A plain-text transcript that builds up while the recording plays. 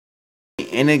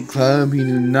in a club, he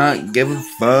do not give a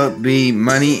fuck. Be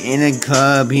money in a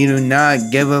club, he do not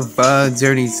give a fuck.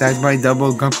 Dirty sacks by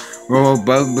double cup. Roll up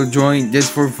a joint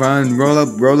just for fun. Roll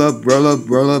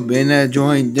up in that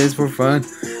joint just for fun.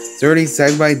 30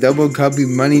 sacks by double cup. Be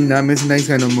money, not missing nice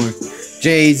guy no more.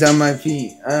 J's on my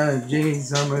feet,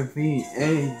 J's on my feet,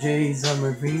 hey, J's on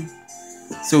my feet.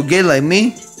 So get like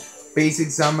me.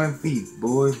 Basics on my feet,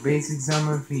 boys. Basics on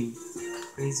my feet.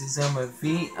 Basics on my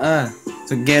feet,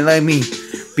 So get like me.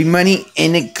 Be money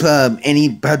in the club, and he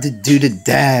about to do the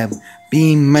dab.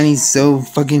 Be money so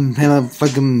fucking hella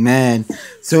fucking mad.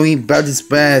 So he about to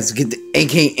spaz. Get the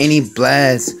AK and he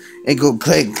blast. It go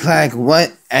click clack.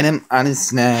 What? At him on his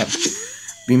snap.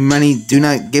 Be money, do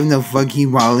not give no fuck. He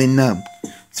wallin' up.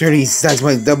 30 stacks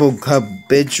by double cup.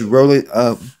 Bitch, roll it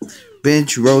up.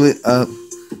 Bitch, roll it up.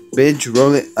 Bitch,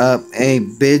 roll it up. Hey,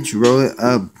 bitch, roll it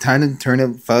up. Time to turn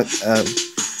it fuck up.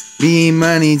 Be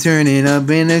money, turn it up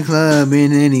in the club,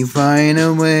 and then he flying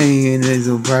away, and there's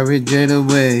a private jet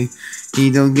away. He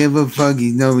don't give a fuck,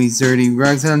 he know he's 30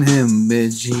 rocks on him,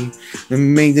 bitch. He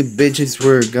make the bitches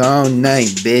work all night,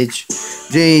 bitch.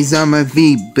 J's on my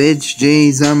feet, bitch.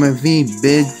 J's on my feet,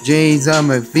 bitch. J's on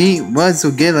my feet. What? So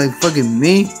get like fucking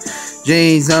me?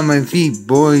 J's on my feet,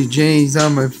 boy. J's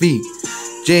on my feet.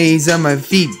 J's on my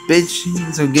feet,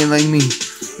 bitch. So get like me.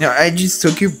 Now I just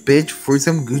took your bitch for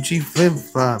some Gucci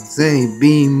flip-flops. Hey,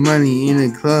 being money in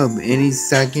a club, and he's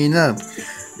stacking up.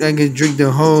 I could drink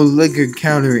the whole liquor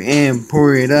counter and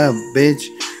pour it up, bitch.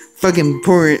 Fucking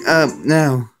pour it up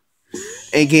now.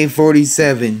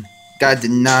 AK-47, got the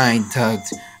 9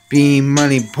 tucked. Being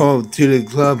money pulled to the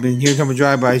club, and here come a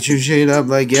drive-by. Shoot shit up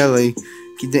like LA.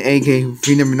 Keep the AK,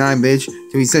 free number 9, bitch.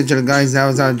 So he said to the guys that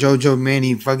was on JoJo, man,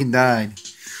 he fucking died.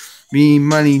 Be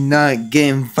money not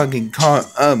getting fucking caught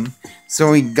up.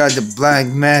 So he got the black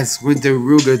mask with the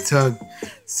Ruger tuck.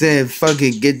 Said fuck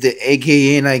it, get the AK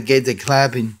and I get the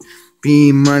clapping.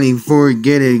 Be money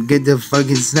forget it, get the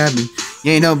fucking snapping.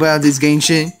 You ain't know about this gang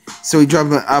shit. So he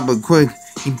dropped an oppa quick.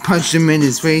 He punched him in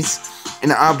his face.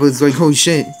 And the oppa was like, oh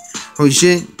shit. Oh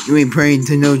shit, you ain't praying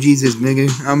to no Jesus, nigga.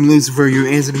 I'm Lucifer, you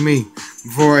answer to me.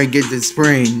 Before I get the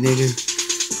sprain,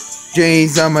 nigga.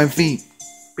 J's on my feet.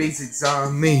 Basics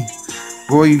on me.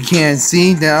 Boy, you can't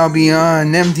see that I'll be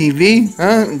on MTV,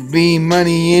 huh? Be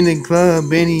money in the club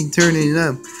and he turn it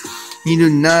up. He do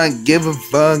not give a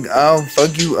fuck, I'll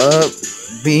fuck you up.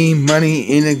 Be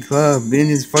money in the club in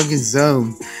his fucking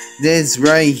zone. This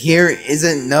right here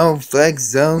isn't no flex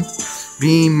zone.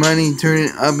 Be money turn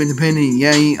it up independent,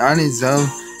 yeah, he on his own.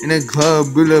 In the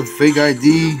club with a fake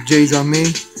ID, J's on me.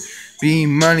 Be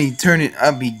money turn it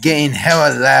up, be getting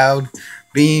hella loud.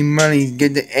 Be money,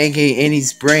 get the AK and he's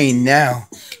spraying now.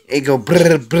 It go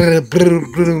brr brr brr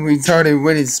brr retarded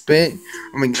when it spit.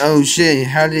 I'm like, oh shit,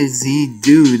 how does he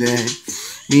do that?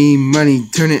 Be money,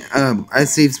 turn it up. I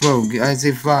say smoke, I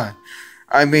say fly.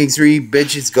 I make 3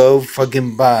 bitches go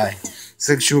fucking by.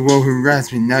 Sexual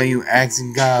harassment, now you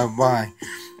asking God why.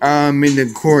 I'm in the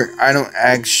court, I don't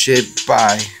ask shit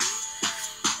by.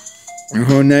 The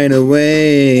whole night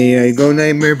away, I go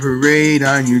nightmare parade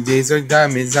on you. Days like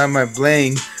diamonds on my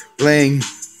bling, bling,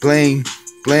 bling,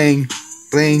 bling,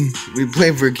 bling. We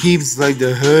play for keeps like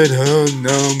the hood,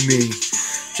 know me.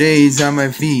 J's on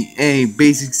my feet, hey,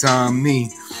 basics on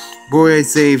me. Boy, I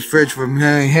say fresh from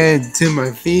my head to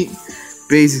my feet.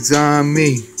 Basics on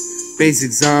me,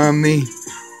 basics on me.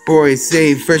 Boy,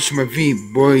 say fresh from my feet.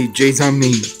 Boy, J's on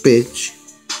me, bitch.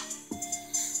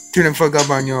 Turn the fuck up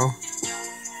on y'all.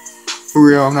 For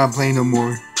real, I'm not playing no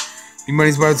more. Your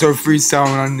money's about to start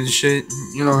freestyling on this shit.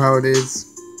 You know how it is.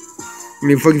 When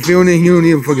you're fucking feeling it, you don't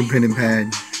need a fucking pen and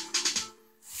pad.